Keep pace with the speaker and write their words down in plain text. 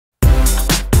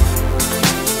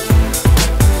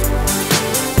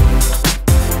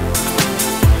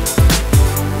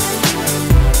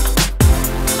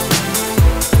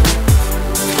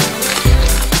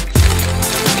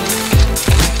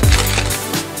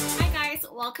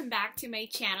welcome back to my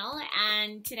channel,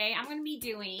 and today I'm going to be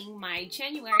doing my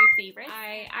January favorites.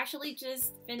 I actually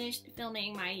just finished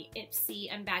filming my Ipsy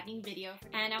unbagging video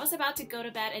and I was about to go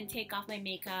to bed and take off my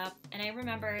makeup, and I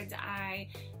remembered I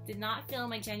did not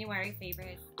film my January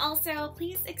favorites. Also,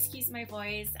 please excuse my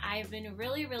voice. I've been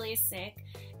really sick.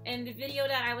 In the video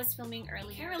that I was filming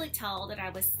earlier, I can't really tell that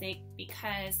I was sick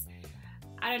because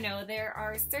I don't know, there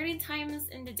are certain times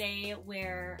in the day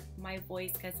where my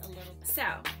voice gets a little bit. So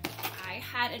I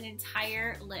had an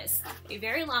entire list, a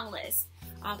very long list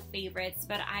of favorites,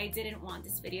 but I didn't want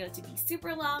this video to be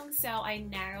super long, so I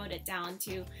narrowed it down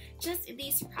to just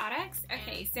these products.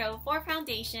 Okay, so for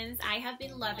foundations, I have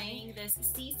been loving this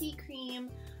CC Cream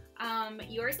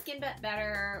Your Skin But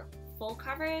Better full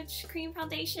coverage cream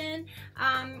foundation.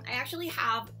 I actually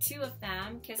have two of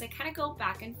them because I kind of go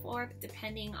back and forth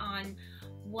depending on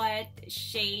what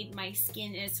shade my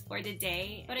skin is for the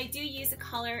day, but I do use the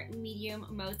color medium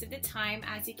most of the time.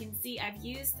 As you can see, I've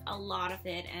used a lot of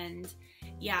it, and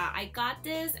yeah, I got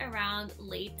this around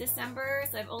late December,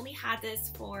 so I've only had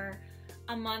this for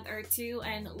a month or two,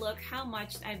 and look how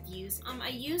much I've used. I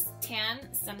use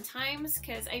tan sometimes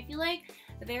because I feel like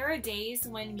there are days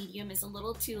when medium is a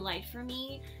little too light for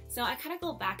me, so I kind of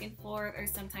go back and forth, or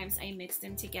sometimes I mix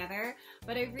them together.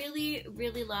 But I really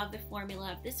love the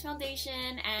formula of this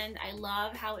foundation, and I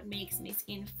love how it makes my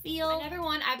skin feel. Another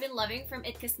one I've been loving from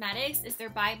IT Cosmetics is their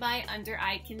ByeBye Under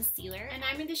Eye Concealer, and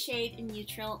I'm in the shade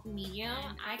Neutral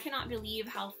Medium. I cannot believe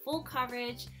how full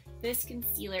coverage this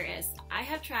concealer is. I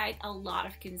have tried a lot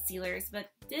of concealers, but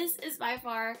this is by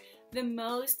far the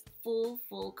most full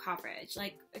coverage,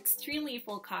 like extremely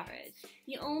full coverage.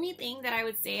 The only thing that I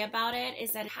would say about it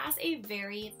is that it has a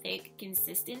very thick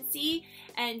consistency,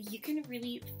 and you can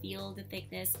really feel the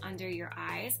thickness under your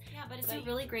eyes. Yeah, but it's a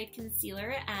really great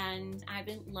concealer, and I've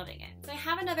been loving it. So I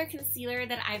have another concealer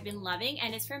that I've been loving,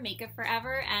 and it's from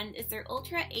MakeUpForever, and it's their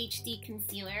UltraHD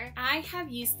concealer. I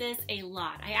have used this a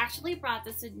lot. I actually brought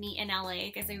this with me in LA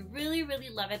because I really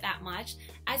love it that much.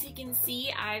 As you can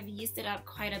see, I've used it up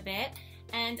quite a bit,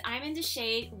 and I'm in the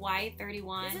shade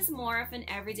Y31. This is more of an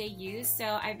everyday use,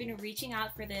 so I've been reaching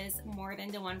out for this more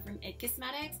than the one from IT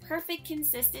Cosmetics. Perfect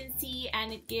consistency,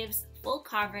 and it gives full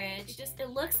coverage. It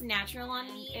looks natural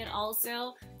on me. It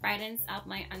also brightens up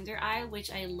my under eye,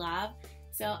 which I love.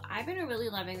 So I've been really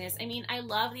loving this. I mean, I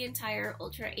love the entire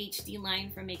UltraHD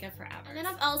line from MakeUpForever. And then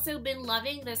I've also been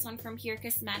loving this one from Pure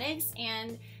Cosmetics,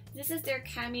 and this is their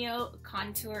Cameo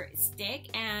Contour Stick,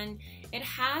 and it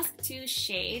has two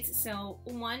shades. So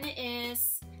one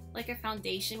is like a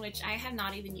foundation, which I have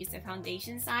not even used the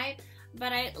foundation side,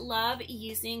 but I love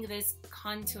using this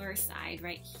contour side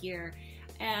right here.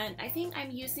 And I think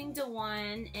I'm using the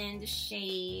one in the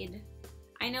shade,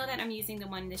 I know that I'm using the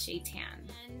one in the shade Tan.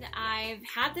 And I've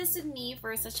had this with me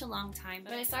for such a long time,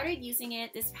 but I started using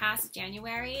it this past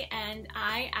January, and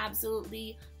I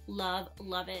absolutely love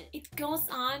it. It goes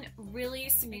on really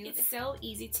smooth. It's so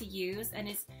easy to use, and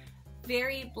it's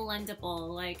very blendable.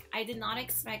 Like, I did not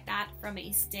expect that from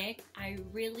a stick. I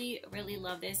really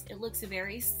love this. It looks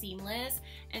very seamless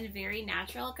and very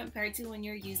natural compared to when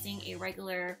you're using a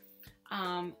regular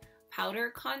powder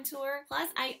contour. Plus,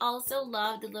 I also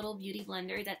love the little beauty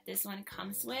blender that this one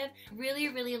comes with.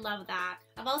 Really love that.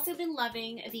 I've also been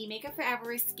loving the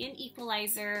MakeUpForever Skin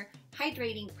Equalizer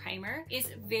Hydrating Primer. It's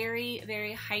very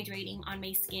hydrating on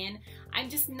my skin. I'm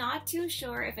just not too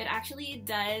sure if it actually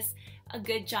does a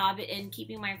good job in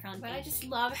keeping my foundation, but I just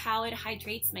love how it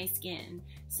hydrates my skin.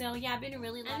 So yeah, I've been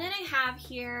really loving it. And then I have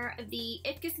here the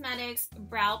IT Cosmetics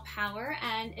Brow Power,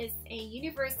 and it's a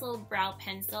universal brow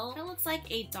pencil. It looks like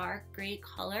a dark gray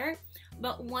color,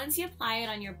 but once you apply it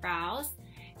on your brows,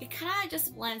 it kind of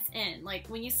just blends in. Like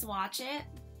when you swatch it,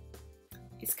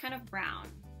 it's kind of brown.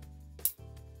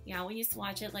 Yeah, when you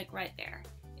swatch it, like right there,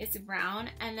 it's brown.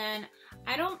 And then,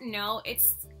 I don't know,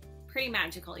 it's pretty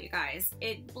magical, you guys.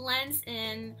 It blends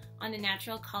in on the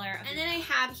natural color. And then I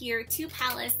have here two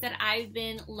palettes that I've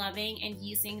been loving and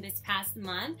using this past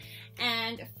month.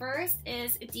 And first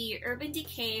is the Urban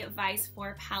Decay Vice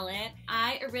 4 palette.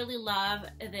 I really love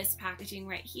this packaging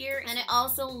right here, and I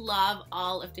also love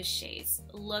all of the shades.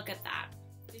 Look at that.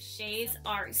 The shades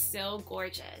are so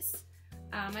gorgeous.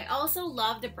 I also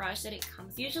love the brush that it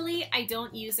comes. Usually I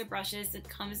don't use the brushes that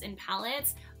comes in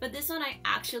palettes, but this one I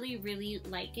actually really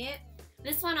like it.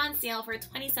 This one on sale for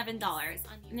 $27 on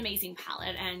an amazing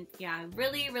palette, and yeah,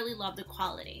 really love the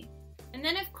quality. And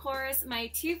then of course my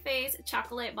TooFaced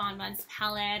Chocolate BonBons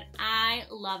palette. I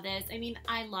love this. I mean,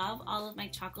 I love all of my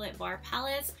chocolate bar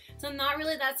palettes, so I'm not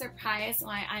really that surprised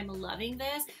why I'm loving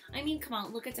this. I mean, come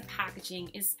on, look at the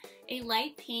packaging. It's a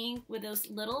light pink with those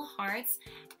little hearts,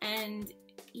 and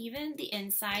even the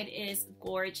inside is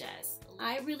gorgeous.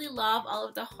 I really love all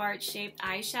of the heart-shaped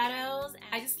eyeshadows.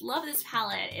 I just love this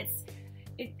palette.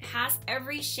 It has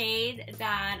every shade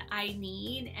that I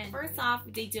need, and first off,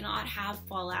 they do not have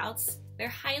fallouts. They're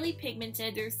highly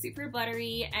pigmented, they're super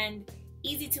buttery and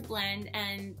easy to blend,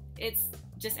 and it's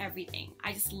just everything.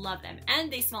 I just love them,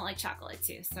 and they smell like chocolate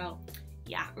too, so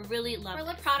yeah, really love them.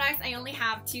 For lip products, I only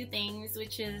have 2 things,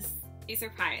 which is a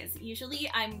surprise. Usually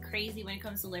I'm crazy when it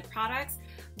comes to lip products,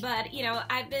 but you know,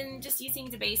 I've been just using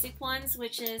the basic ones,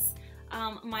 which is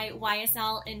my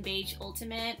YSL in Beige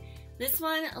Ultimate. This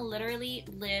one literally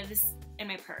lives in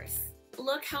my purse.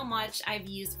 Look how much I've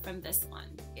used from this one.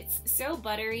 It's so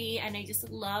buttery and I just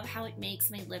love how it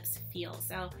makes my lips feel.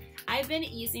 So I've been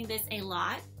using this a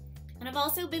lot. And I've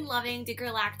also been loving the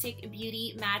Girlactik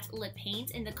Beauty Matte Lip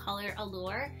Paint in the color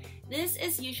Allure. This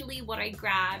is usually what I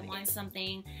grab on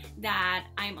something that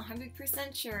I'm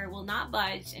 100% sure will not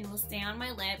budge and will stay on my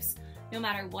lips no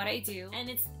matter what I do. And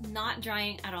it's not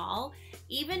drying at all.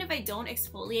 Even if I don't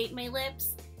exfoliate my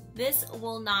lips, this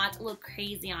will not look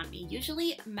crazy on me.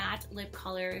 Usually matte lip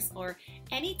colors or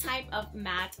any type of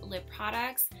matte lip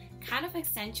products kind of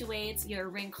accentuates your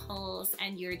wrinkles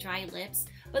and your dry lips,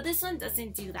 but this one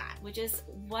doesn't do that, which is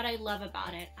what I love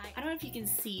about it. I don't know if you can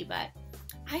see, but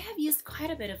I have used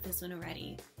quite a bit of this one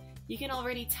already. You can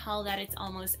already tell that it's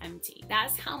almost empty.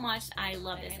 That's how much I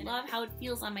love this. I love how it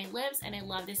feels on my lips, and I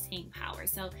love the staying power.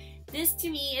 So this to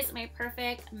me is my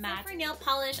perfect matte. So for nail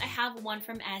polish, I have one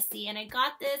from Essie, and I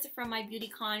got this from my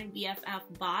Beautycon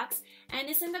BFF box, and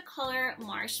it's in the color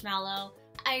Marshmallow.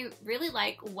 I really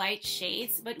like white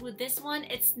shades, but with this one,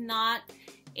 it's not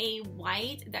a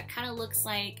white that kind of looks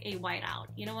like a whiteout.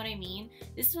 You know what I mean?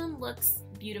 This one looks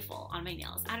beautiful on my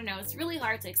nails. I don't know, it's really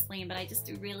hard to explain, but I just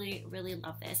really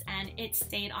love this, and it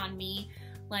stayed on me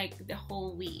like the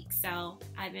whole week. So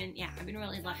I've been really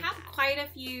loving it. I have quite a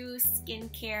few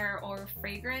skincare or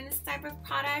fragrance type of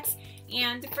products,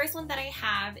 and the first one that I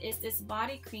have is this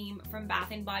body cream from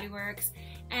Bath & Body Works,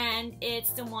 and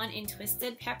it's the one in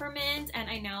Twisted Peppermint, and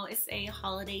I know it's a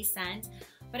holiday scent,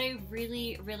 but I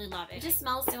really love it. It just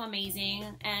smells so amazing,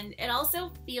 and it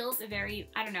also feels very,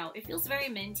 I don't know, it feels very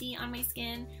minty on my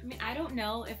skin. I mean, I don't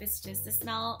know if it's just the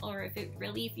smell or if it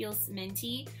really feels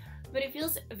minty, but it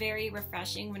feels very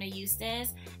refreshing when I use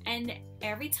this, and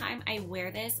every time I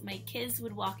wear this, my kids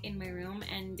would walk in my room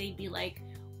and they'd be like,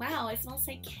 wow, it smells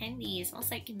like candy, it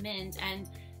smells like mint, and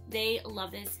they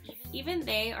love this. Even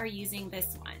they are using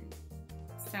this one.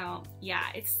 So yeah,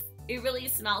 it really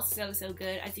smells so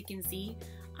good. As you can see,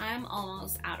 I'm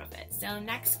almost out of it. So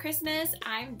next Christmas,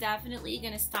 I'm definitely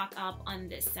gonna stock up on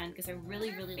this scent because I really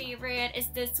love it. My favorite is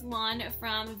this one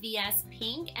from VS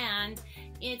Pink, and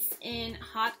it's in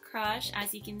Hot Crush.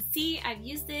 As you can see, I've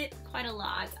used it quite a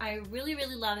lot. I really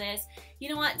love this. You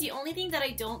know what? The only thing that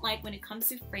I don't like when it comes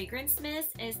to fragrance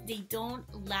mists is they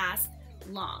don't last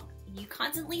long. You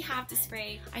constantly have to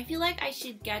spray. I feel like I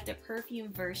should get the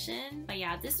perfume version, but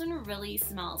yeah, this one really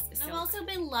smells so good. I've also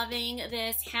been loving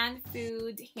this hand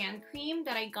food hand cream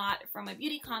that I got from a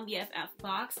Beautycon BFF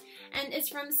box, and it's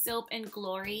from Soap and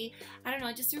Glory. I don't know,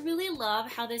 I just really love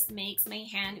how this makes my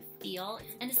hand feel,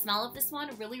 and the smell of this one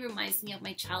really reminds me of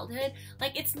my childhood.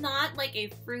 Like, it's not like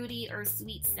a fruity or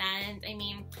sweet scent. I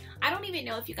mean, I don't even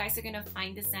know if you guys are gonna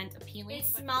find the scent appealing. It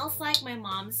smells like my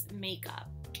mom's makeup.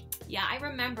 Yeah, I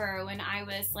remember when I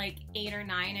was like 8 or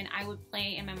 9 and I would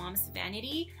play in my mom's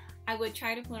vanity, I would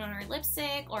try to put on her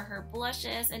lipstick or her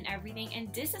blushes and everything,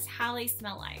 and this is how they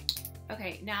smell like.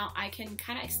 Okay, now I can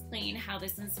kind of explain how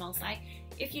this one smells like.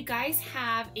 If you guys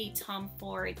have a Tom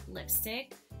Ford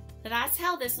lipstick, that's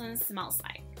how this one smells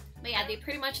like. But yeah, they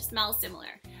pretty much smell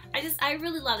similar. I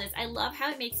really love this. I love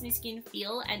how it makes my skin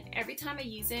feel, and every time I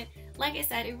use it, like I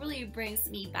said, it really brings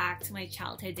me back to my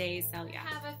childhood days. So yeah,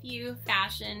 I have a few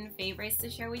fashion favorites to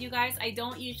share with you guys. I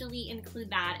don't usually include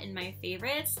that in my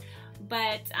favorites,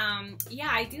 but yeah,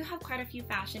 I do have quite a few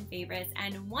fashion favorites,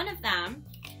 and one of them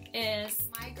is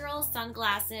my girl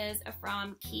sunglasses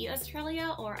from Key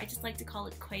Australia, or I just like to call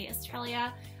it Quay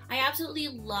Australia. I absolutely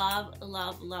love them.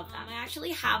 I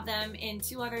actually have them in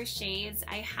 2 other shades.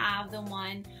 I have the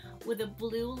one with a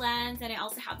blue lens, and I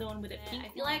also have the one with a pink. I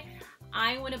feel like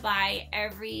I want to buy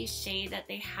every shade that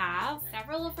they have.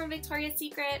 Several from Victoria's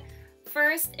Secret.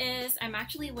 First is, I'm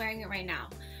actually wearing it right now.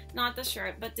 Not the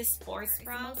shirt, but the sports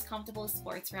bra. It's the most comfortable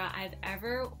sports bra I've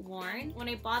ever worn. When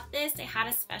I bought this, they had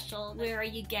a special where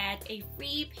you get a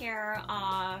free pair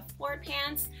of sport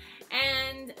pants.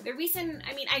 And the reason,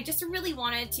 I mean, I just really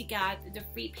wanted to get the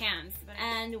free pants.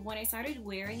 And when I started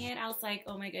wearing it, I was like,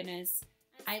 oh my goodness,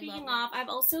 Speaking of, I've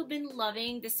also been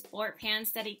loving the sport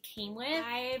pants that it came with.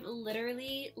 I've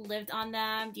literally lived on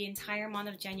them the entire month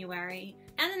of January.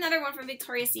 And another one from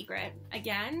Victoria's Secret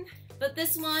again. But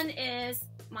this one is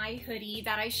my hoodie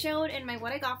that I showed in my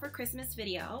what I got for Christmas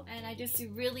video. And I just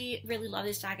really, really love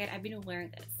this jacket. I've been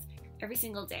wearing this every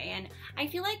single day. And I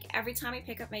feel like every time I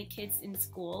pick up my kids in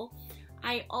school,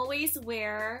 I always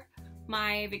wear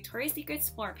my Victoria's Secret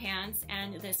sport pants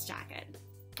and this jacket.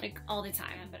 Like all the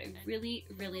time, but I really,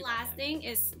 really love it. Last thing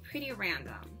is pretty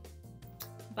random,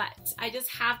 but I just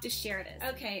have to share this.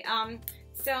 Okay,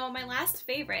 so my last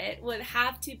favorite would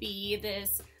have to be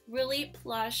this really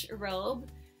plush robe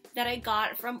that I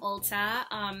got from Ulta.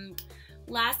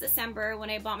 Last December when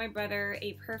I bought my brother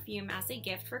a perfume as a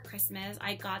gift for Christmas,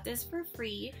 I got this for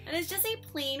free. And it's just a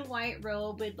plain white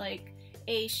robe with like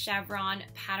a chevron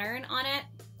pattern on it,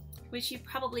 which you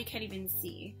probably can't even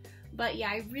see. But yeah,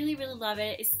 I really, really love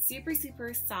it. It's super,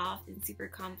 super soft and super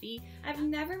comfy. I've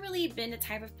never really been the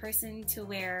type of person to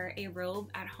wear a robe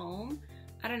at home.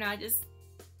 I don't know, I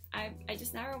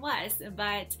just never was.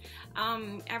 But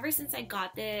ever since I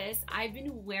got this, I've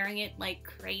been wearing it like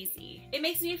crazy. It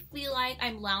makes me feel like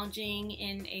I'm lounging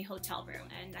in a hotel room,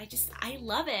 and I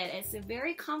love it. It's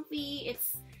very comfy.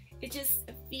 It just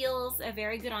feels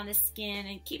very good on the skin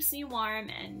and keeps me warm,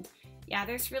 and yeah,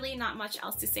 there's really not much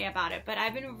else to say about it, but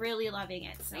I've been really loving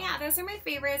it. So yeah, those are my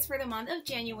favorites for the month of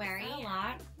January. A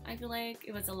lot. I feel like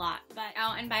it was a lot. But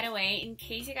oh, and by the way, in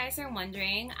case you guys are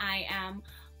wondering, I am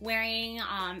wearing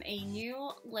a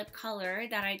new lip color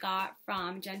that I got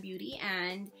from Gen Beauty,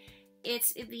 and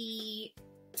it's the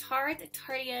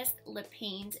Tartiest lip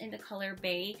paint in the color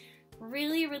Beige.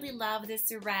 Really, really love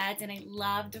this red, and I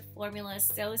love the formula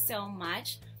so, so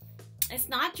much. It's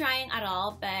not drying at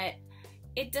all, but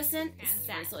it doesn't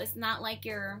set, so it's not like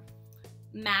your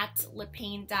matte lip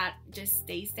paint that just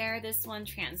stays there. This one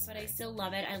transfers, but I still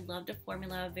love it. I love the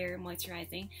formula, very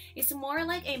moisturizing. It's more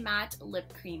like a matte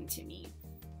lip cream to me.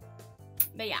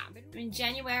 But yeah, in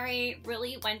January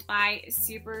really went by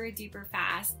super duper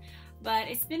fast, but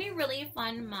it's been a really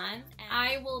fun month. And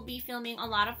I will be filming a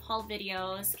lot of haul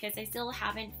videos because I still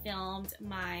haven't filmed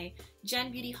my Gen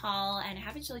Beauty haul, and I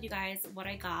haven't showed you guys what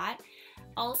I got.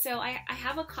 Also, I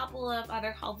have a couple of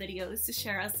other haul videos to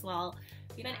share as well.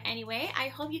 But anyway, I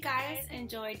hope you guys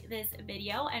enjoyed this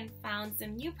video and found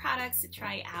some new products to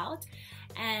try out.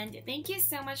 And thank you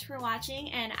so much for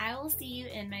watching, and I will see you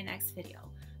in my next video.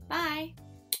 Bye!